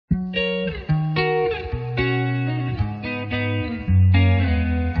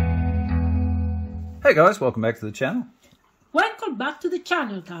Hey guys, welcome back to the channel. Welcome back to the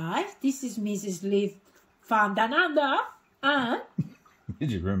channel, guys. This is Mrs. Liv Fandananda and...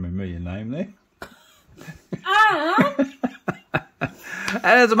 Did you remember your name there? And...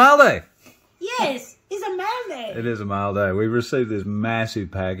 And it's a mail day. Yes, it's a mail day. It is a mail day. We received this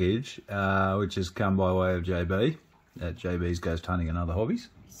massive package, which has come by way of JB at JB's Ghost Hunting and Other Hobbies.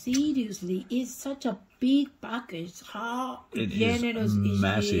 Seriously, it's such a big package. How generous is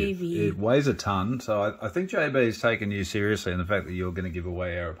massive. JB? It weighs a ton, so I think JB has taken you seriously in the fact that you're going to give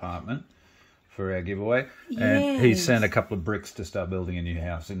away our apartment for our giveaway. Yes. And he sent a couple of bricks to start building a new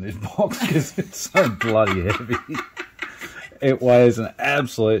house in this box because it's so bloody heavy. It weighs an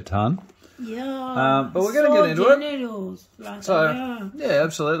absolute ton. Yeah, but we're going to get into generous. it. So, yeah,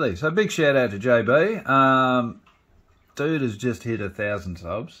 absolutely. So big shout out to JB. Dude has just hit 1,000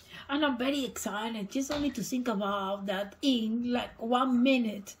 subs. And I'm very excited. Just only to think about that in like 1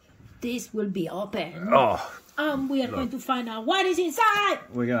 minute, this will be open. Oh. We are going to find out what is inside.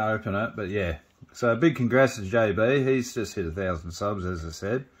 We're going to open it, but yeah. So big congrats to JB. He's just hit 1,000 subs, as I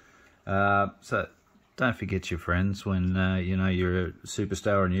said. So don't forget your friends when, you know, you're a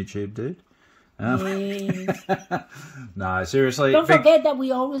superstar on YouTube, dude. Yes. No, seriously. Don't forget that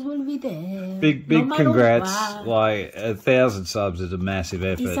we always will be there. Big congrats. What. Like 1,000 subs is a massive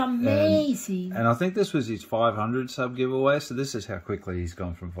effort. It's amazing. And I think this was his 500 sub giveaway. So this is how quickly he's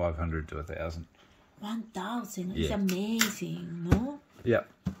gone from 500 to 1,000. 1,000. Yeah. It's amazing, no? Yep.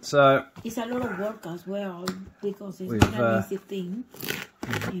 So it's a lot of work as well because it's not an easy thing.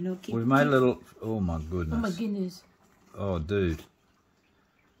 You know, we've made a little. Oh my goodness. Oh my goodness. Oh, dude.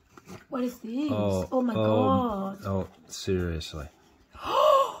 What is this? Oh my god. Oh, seriously.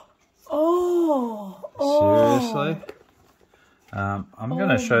 Seriously? I'm going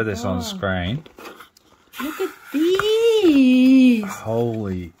to show this on screen. Look at this.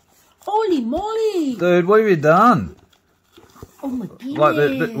 Holy moly. Dude, what have you done? Oh my goodness.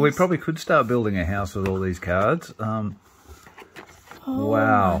 Like, we probably could start building a house with all these cards. Oh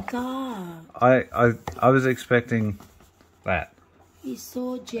wow. My god. I was expecting that. He's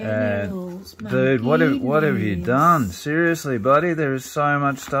so generous. Dude, what have you done? Seriously, buddy, there is so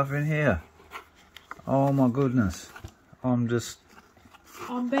much stuff in here. Oh my goodness. I'm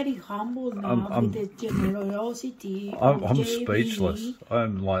very humble now with the generosity. I'm speechless.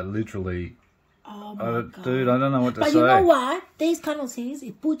 I'm like literally. Oh my God. Dude, I don't know what to say. But you know what? These kind of things,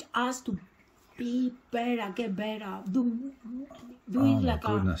 it put us to be better, get better. Doing like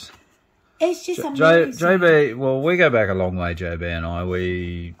goodness. It's just amazing. JB, well, we go back a long way, JB and I.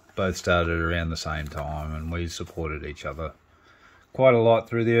 We both started around the same time and we supported each other quite a lot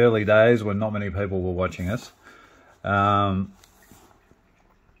through the early days when not many people were watching us. And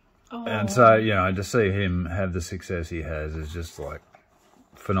so, you know, to see him have the success he has is just like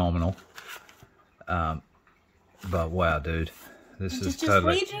phenomenal. But wow, dude, this is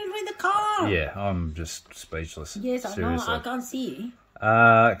totally... Just read the card. Yeah, I'm just speechless. Yes, I know, I can't see.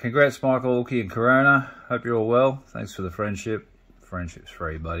 Congrats, Michael, Ulkie, and Corona. Hope you're all well. Thanks for the friendship. Friendship's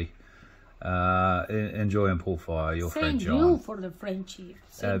free, buddy. Enjoy and pull fire. Your friend John. Thank you for the friendship.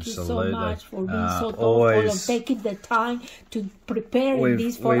 Thank you so much for being so thoughtful and taking the time to prepare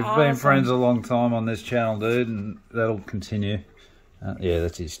this for us. We've been friends a long time on this channel, dude, and that'll continue. Yeah,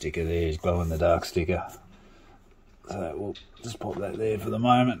 that's his sticker there, his glow-in-the-dark sticker. So we'll just pop that there for the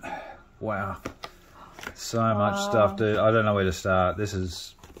moment. Wow. So much stuff, dude. I don't know where to start. This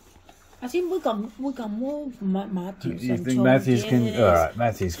is... I think we can move Matthews. You think Matthews can... All right,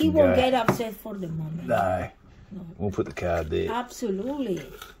 Matthews can go. He won't get upset for the moment. No. We'll put the card there. Absolutely.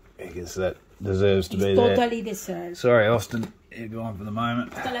 Because that deserves to be there. Totally deserves. Sorry, Austin. You're gone for the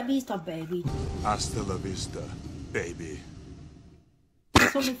moment. Hasta la vista, baby. Hasta la vista, baby.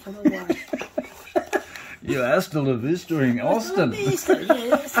 It's only for a while. You hasta la vistaing Austin. Yes.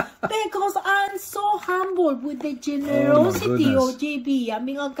 Because I'm so humbled with the generosity of JB. I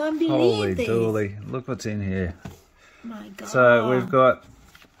mean, I can't believe this. Holy dooly. Look what's in here. My God. So we've got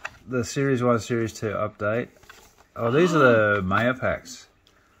the Series 1, Series 2 update. Oh, these are the Maya packs.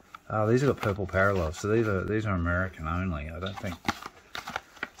 Oh, these have got purple parallels. So these are American only, I don't think.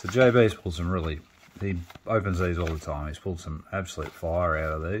 So JB's pulled some really... He opens these all the time. He's pulled some absolute fire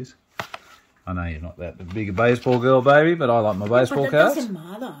out of these. I know you're not that big a baseball girl, baby, but I like my baseball cards. It doesn't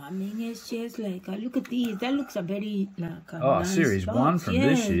matter. I mean, it's just like, look at these. That looks a very, like, nice Series box. 1 from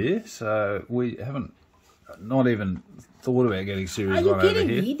this year. So we haven't not even thought about getting Series 1 over here. Are you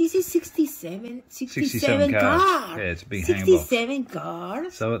kidding me? This is 67 cards. Yeah, it's a big hang box. 67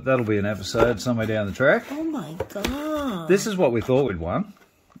 cards. So that'll be an episode somewhere down the track. Oh, my God. This is what we thought we'd won,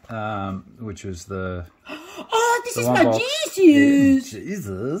 which was the... Oh, this is my Jesus. Yeah,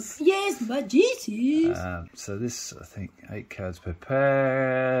 Jesus. Yes, my Jesus. So this, I think, 8 cards per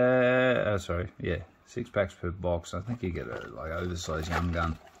pack. Oh, sorry, yeah, 6 packs per box. I think you get a like oversized young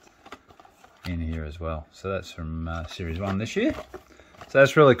gun in here as well. So that's from Series 1 this year. So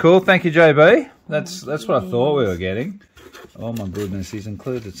that's really cool. Thank you, JB. That's what I thought we were getting. Oh my goodness, he's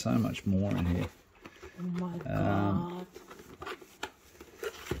included so much more in here. Oh my God.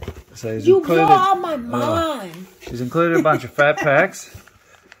 So he's You included, blow out my mind. He's included a bunch of fat packs.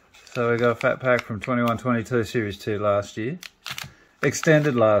 So we got a fat pack from 21-22 Series 2 last year.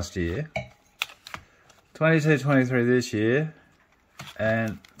 Extended last year. 22-23 this year.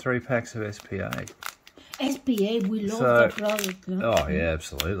 And 3 packs of SPA. SPA, we love that product. No? Oh, yeah,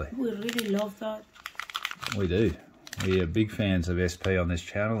 absolutely. We really love that. We do. We are big fans of SP on this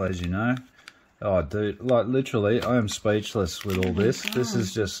channel, as you know. Oh, dude, like, literally, I am speechless with all this. This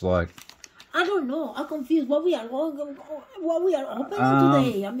is just like... I don't know. I'm confused. What we are opening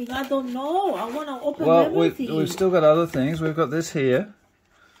today? I mean, I don't know. I want to open everything. We've still got other things. We've got this here.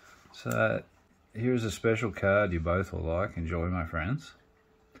 So, here's a special card you both will like. Enjoy, my friends.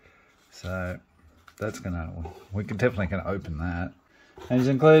 So, that's going to... We're definitely going to open that. And he's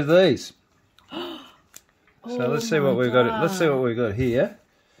included these. So let's see what we've got. Let's see what we've got here.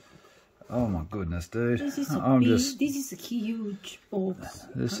 Oh my goodness, dude! This is this is a huge box.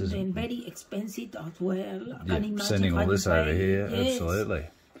 This is very expensive as well. Yeah, sending all this over here, yes, absolutely.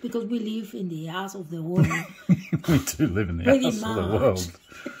 Because we live in the ass of the world. We do live in the ass of the world.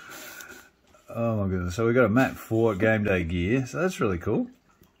 Oh my goodness! So we got a Mat 4 game day gear. So that's really cool.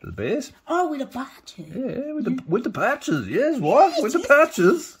 The Bears. Oh, with the patches. Yeah, with the patches. Yes, what? Yes, with the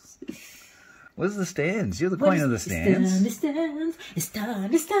patches. Where's the stands? You're the queen of the stands. The stands,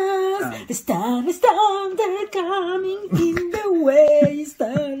 they're coming in the way.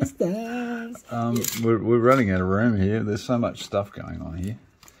 Stands. We're running out of room here. There's so much stuff going on here.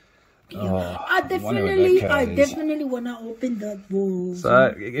 Oh, I definitely want to open that bowl.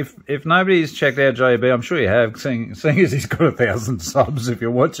 So if nobody's checked out JB, I'm sure you have, seeing as he's got 1,000 subs. If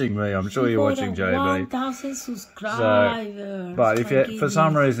you're watching me, I'm sure you're watching JB. 1,000 subscribers. But if you, for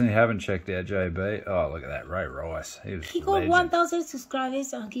some reason you haven't checked out JB, oh look at that, Ray Rice. He got 1,000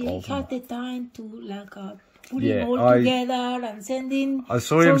 subscribers and he had the time to like put it all together and sending. I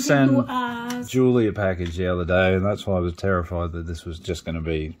saw him send Julie a package the other day, and that's why I was terrified that this was just going to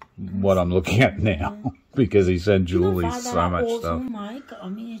be what I'm looking at now, because he sent Julie so much stuff. Mike? I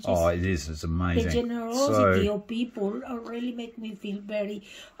mean, it's amazing. The generosity of people really make me feel very.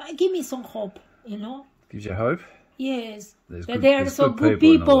 Give me some hope, you know. Gives you hope. Yes, there are some good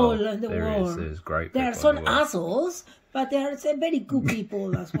people in the world. There's great. There are some assholes, but there are some very good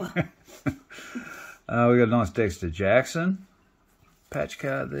people as well. We got a nice Dexter Jackson patch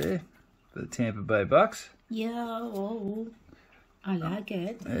card there for the Tampa Bay Bucks. Yeah, I like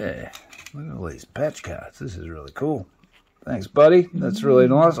it. Yeah, look at all these patch cards. This is really cool. Thanks, buddy. That's really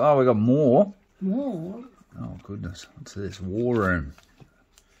nice. Oh, we got more. More? Oh, goodness. What's this? War Room.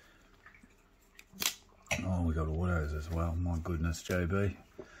 Oh, we got autos as well. My goodness, JB.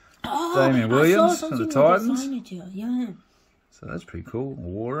 Oh, Damian Williams for the Titans. Yeah. So that's pretty cool.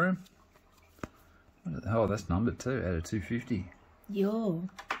 War Room. Oh, that's numbered too, out of 250. Yo.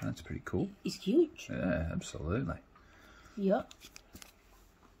 That's pretty cool. It's huge. Yeah, absolutely. Yep.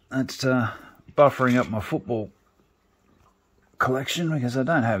 That's buffering up my football collection, because I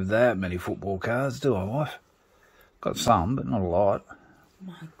don't have that many football cards, do I, wife? Got some, but not a lot.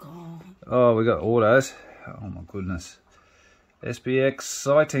 My God. Oh, we got autos. Oh my goodness. SPX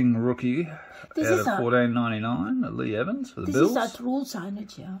sighting rookie this out of $14.99 Lee Evans for the This Bills. is a true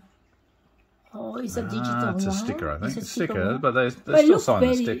signage, yeah. Oh, it's a digital one. It's a sticker, I think. It's a sticker, one. but they still sign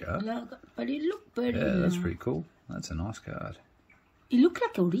the sticker. But it looked very... Yeah, that's pretty cool. That's a nice card. It looked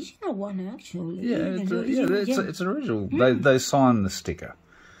like an original one, actually. Yeah, it's an original. They sign the sticker,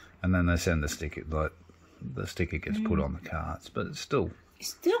 and then they send the sticker. Like the sticker gets put on the cards, but it's still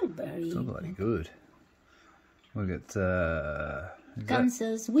bloody good. We got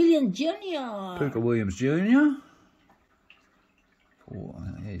Kansas Williams Jr. Puka Williams Jr.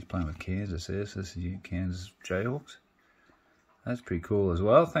 Yeah, he's playing with Kansas there, so this is Kansas Jayhawks. That's pretty cool as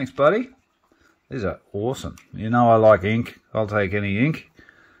well. Thanks, buddy. These are awesome. You know I like ink. I'll take any ink.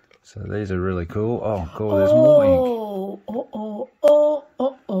 So these are really cool. Oh, cool, there's more ink.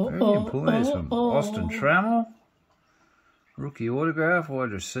 Where you pull these from? Austin Trammell. Rookie autograph,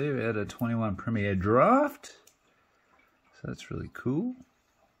 wide receiver out of 21 Premier Draft. So that's really cool.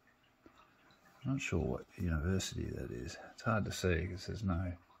 I'm not sure what university that is. It's hard to see because there's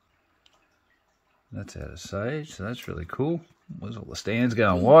no... That's out of Sage, so that's really cool. Where's all the stands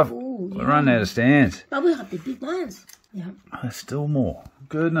going, wife? Cool. cool. We're running out of stands. But we have the big ones. Yeah. Oh, there's still more.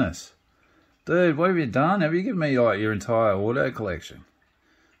 Goodness. Dude, what have you done? Have you given me like your entire auto collection?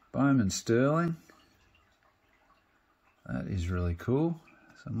 Bowman Sterling. That is really cool.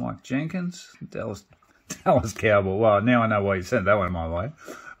 So Mike Jenkins, Dallas Cowboy. Well, now I know why you sent that one my way.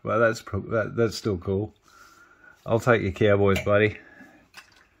 But that's still cool. I'll take your Cowboys, buddy.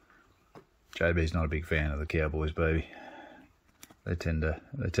 JB's not a big fan of the Cowboys, baby. They tend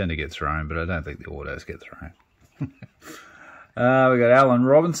to get thrown, but I don't think the autos get thrown. We got Allen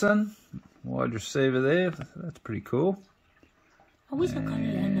Robinson, wide receiver there. That's pretty cool. I wish I could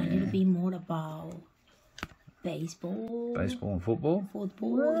learn a little bit more about baseball. Baseball and football.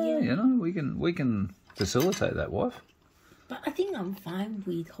 Football, yeah. You know, we can facilitate that, wife. But I think I'm fine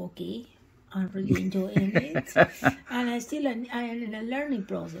with hockey. I'm really enjoying it, and I'm in a learning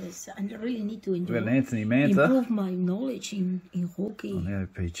process. I really need to enjoy. We've got Anthony Mantha. Improve my knowledge in hockey. On the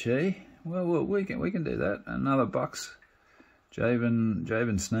OPG. Well, we can do that. Another Bucks.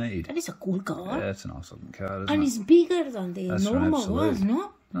 Javen Sneed. That is a cool card. Yeah, it's a nice looking card, isn't and it? it's bigger than the That's normal right, ones,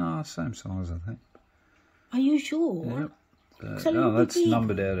 no? No, same size, I think. Are you sure? Yep. It's a little that's bit big.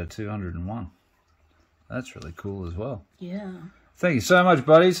 numbered out of 201. That's really cool as well. Yeah. Thank you so much,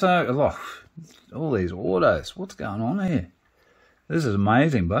 buddy. So, all these autos. What's going on here? This is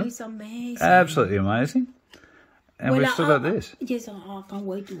amazing, bud. It's amazing. Absolutely amazing. And we've still got this. Yes, I can't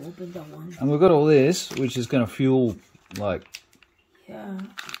wait to open that one. And we've got all this, which is going to fuel, like, Yeah.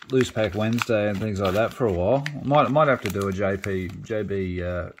 Loose Pack Wednesday and things like that for a while. Might have to do a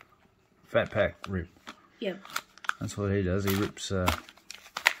JB Fat Pack rip. Yep. That's what he does. He rips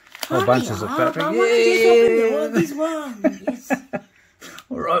whole bunches of Fat Pack. Yeah. This one. Yes.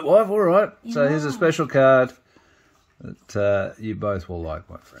 All right, wife. All right. Yeah. So here's a special card that you both will like,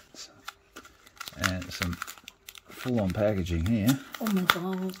 my friends. And some full-on packaging here. Oh my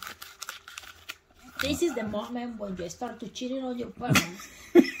God. This is the moment when you start to cheating on your parents.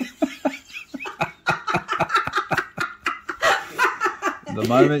 The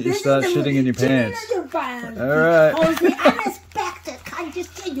moment you start shitting in your pants. On your pants. All right. Or the unexpected can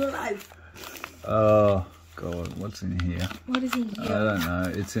just change your life. Oh God, what's in here? What is in here? I don't know.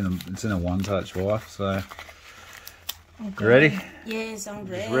 It's in a one-touch, wife. So, Okay. ready? Yes, I'm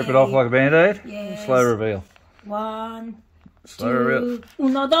ready. Just rip it off like a band-aid. Yes. Slow reveal. 1, Slow 2, reveal.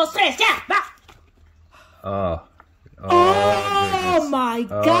 1, 2, 3, yeah, va. Oh. Oh my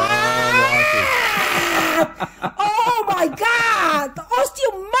Oh, God! Oh my God!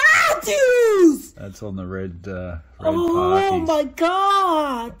 Austin Matthews! That's on the red Oh Parkies. my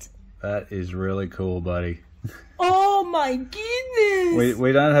God! That is really cool, buddy. Oh my goodness!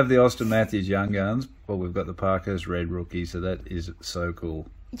 We don't have the Austin Matthews Young Guns, but we've got the Parkhurst Red Rookie, so that is so cool.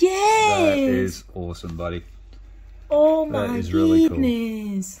 Yes! That is awesome, buddy. Oh my That is goodness! really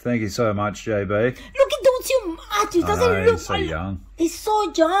cool. Thank you so much, JB. Look at Austin Matthews. I Doesn't know, look he's so young. He's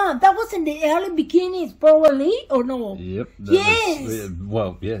so young. That was in the early beginnings, probably, or no? Yep. Yes.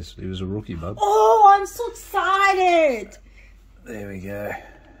 Well, yes, he was a rookie, bub. Oh, I'm so excited! There we go.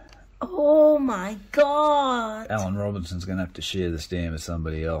 Oh my God! Allen Robinson's going to have to share the stand with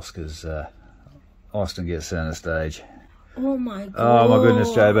somebody else because Austin gets center stage. Oh my God! Oh my goodness,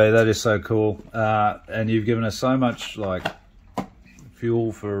 JB, that is so cool. And you've given us so much like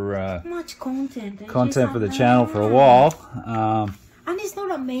fuel for Much content. content for the channel for a while. And it's not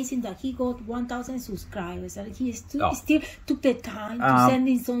amazing that he got 1,000 subscribers and he still Oh. took the time to send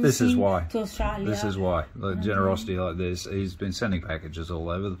in something This is why. to Australia. This is why. Like, generosity like this. He's been sending packages all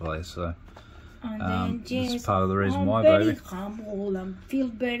over the place. So And then, yes, it's part of the reason I'm why, very baby. humble and feel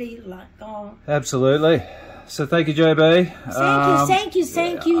very like, oh. Absolutely. So thank you, JB.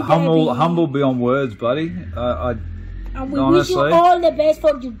 Thank you, Humble, Debbie. humble beyond words, buddy. And we honestly, wish you all the best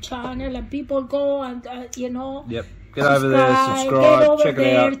for your channel and people go and, Yep. Get over there, get subscribe, over check it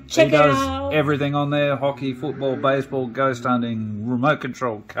there, out. check He it does out. everything on there. Hockey, football, baseball, ghost hunting, remote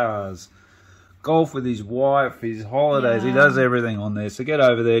control cars, golf with his wife, his holidays. He Yeah. does everything on there. So get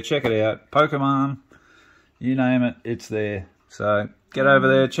over there, check it out. Pokemon, you name it, it's there. So get over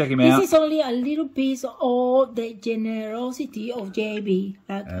there, check him out. This is only a little piece of the generosity of JB.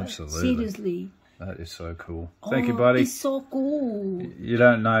 Like, Absolutely. seriously. That is so cool. Thank you, Oh, buddy. It's so cool. You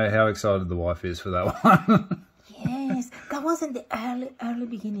don't know how excited the wife is for that one. Yes, that was in the early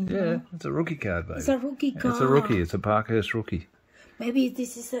beginning. Yeah, no? it's a rookie card, baby. It's a rookie card. It's a rookie. It's a Parkhurst rookie. Maybe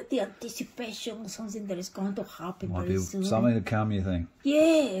this is the anticipation of something that is going to happen Might very be soon. something to come, you think?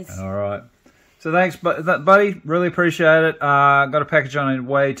 Yes. All right. So thanks, buddy. Really appreciate it. Got a package on its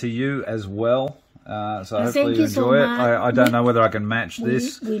way to you as well. So hopefully thank you you so enjoy it. much. I don't know whether I can match We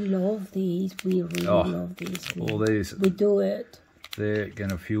this. love these. We really love these. all these. We do it. they're going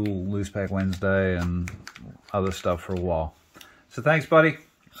to fuel Loose Pack Wednesday and other stuff for a while. So thanks, buddy.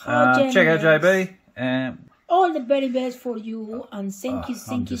 Check out JB. And all the very best for you, and thank you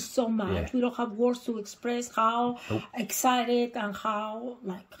so much. Yeah. We don't have words to express how excited and how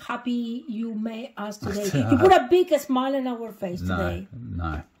happy you made us today. You put a big smile on our face today.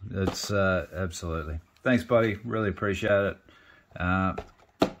 No, it's absolutely. Thanks, buddy. Really appreciate it.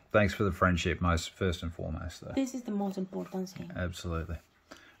 Thanks for the friendship, first and foremost. Though. This is the most important thing. Absolutely.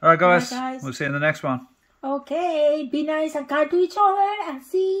 All right, guys. All right, guys. We'll see you in the next one. Okay, be nice and kind to each other, and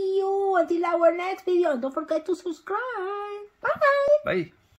see you until our next video. Don't forget to subscribe. Bye. Bye.